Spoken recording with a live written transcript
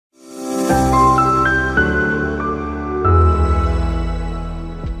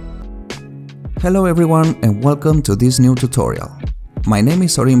Hello everyone and welcome to this new tutorial. My name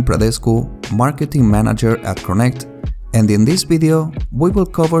is Sorin Pradescu, Marketing Manager at Kronnect, and in this video we will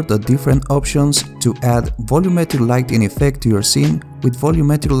cover the different options to add volumetric lighting effect to your scene with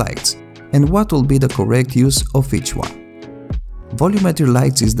volumetric lights and what will be the correct use of each one. Volumetric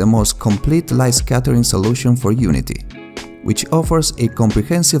Lights is the most complete light scattering solution for Unity, which offers a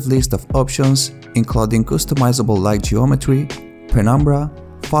comprehensive list of options including customizable light geometry, penumbra,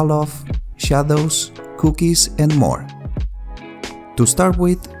 fall-off, shadows, cookies, and more. To start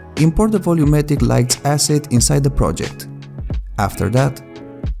with, import the Volumetric Lights asset inside the project. After that,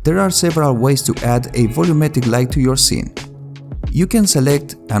 there are several ways to add a volumetric light to your scene. You can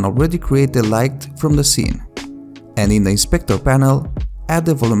select an already created light from the scene, and in the inspector panel, add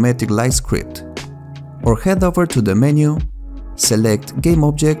the volumetric light script. Or head over to the menu, select Game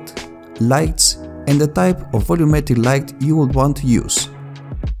Object, Lights, and the type of volumetric light you would want to use.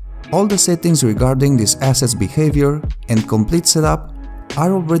 All the settings regarding this asset's behavior and complete setup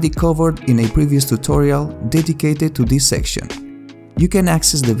are already covered in a previous tutorial dedicated to this section. You can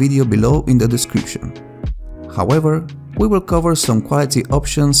access the video below in the description. However, we will cover some quality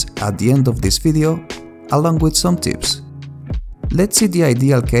options at the end of this video, along with some tips. Let's see the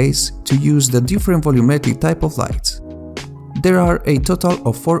ideal case to use the different volumetric type of lights. There are a total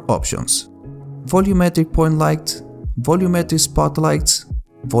of 4 options: volumetric point light, volumetric spotlights,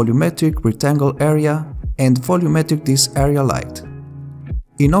 volumetric rectangle area, and volumetric disc area light.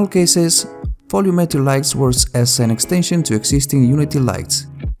 In all cases, volumetric lights works as an extension to existing Unity lights.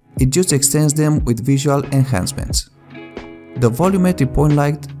 It just extends them with visual enhancements. The volumetric point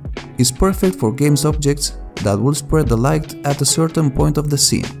light is perfect for games objects that will spread the light at a certain point of the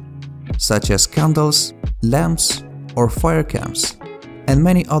scene, such as candles, lamps, or fire cams, and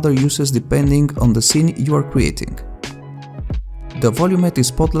many other uses depending on the scene you are creating. The volumetric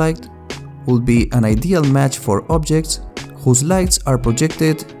spotlight will be an ideal match for objects whose lights are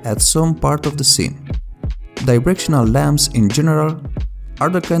projected at some part of the scene. Directional lamps in general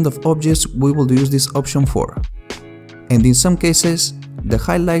are the kind of objects we will use this option for, and in some cases, the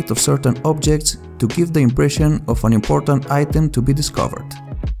highlight of certain objects to give the impression of an important item to be discovered.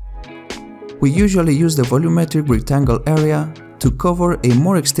 We usually use the volumetric rectangle area to cover a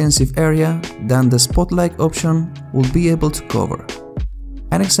more extensive area than the spotlight option will be able to cover.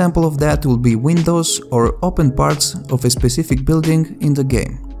 An example of that will be windows or open parts of a specific building in the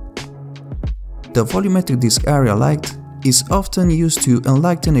game. The volumetric disc area light is often used to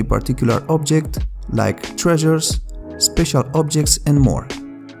enlighten a particular object, like treasures, special objects, and more.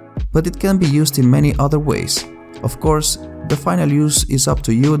 But it can be used in many other ways. Of course, the final use is up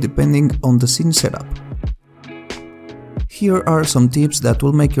to you depending on the scene setup. Here are some tips that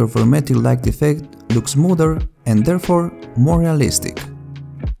will make your volumetric light effect look smoother and therefore more realistic.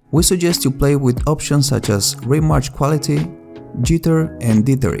 We suggest you play with options such as ray march quality, jitter, and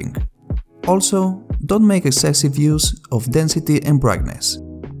dithering. Also, don't make excessive use of density and brightness.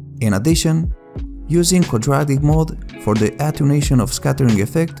 In addition, using quadratic mode for the attenuation of scattering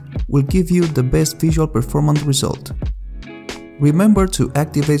effect will give you the best visual performance result. Remember to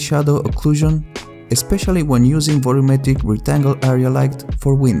activate shadow occlusion, especially when using volumetric rectangle area light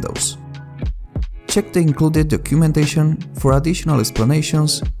for windows. Check the included documentation for additional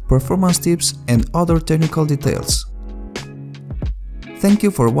explanations, performance tips, and other technical details. Thank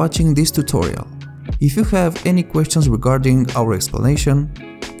you for watching this tutorial. If you have any questions regarding our explanation,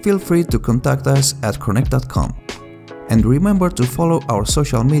 feel free to contact us at Kronnect.com. And remember to follow our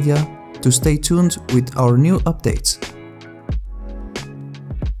social media to stay tuned with our new updates.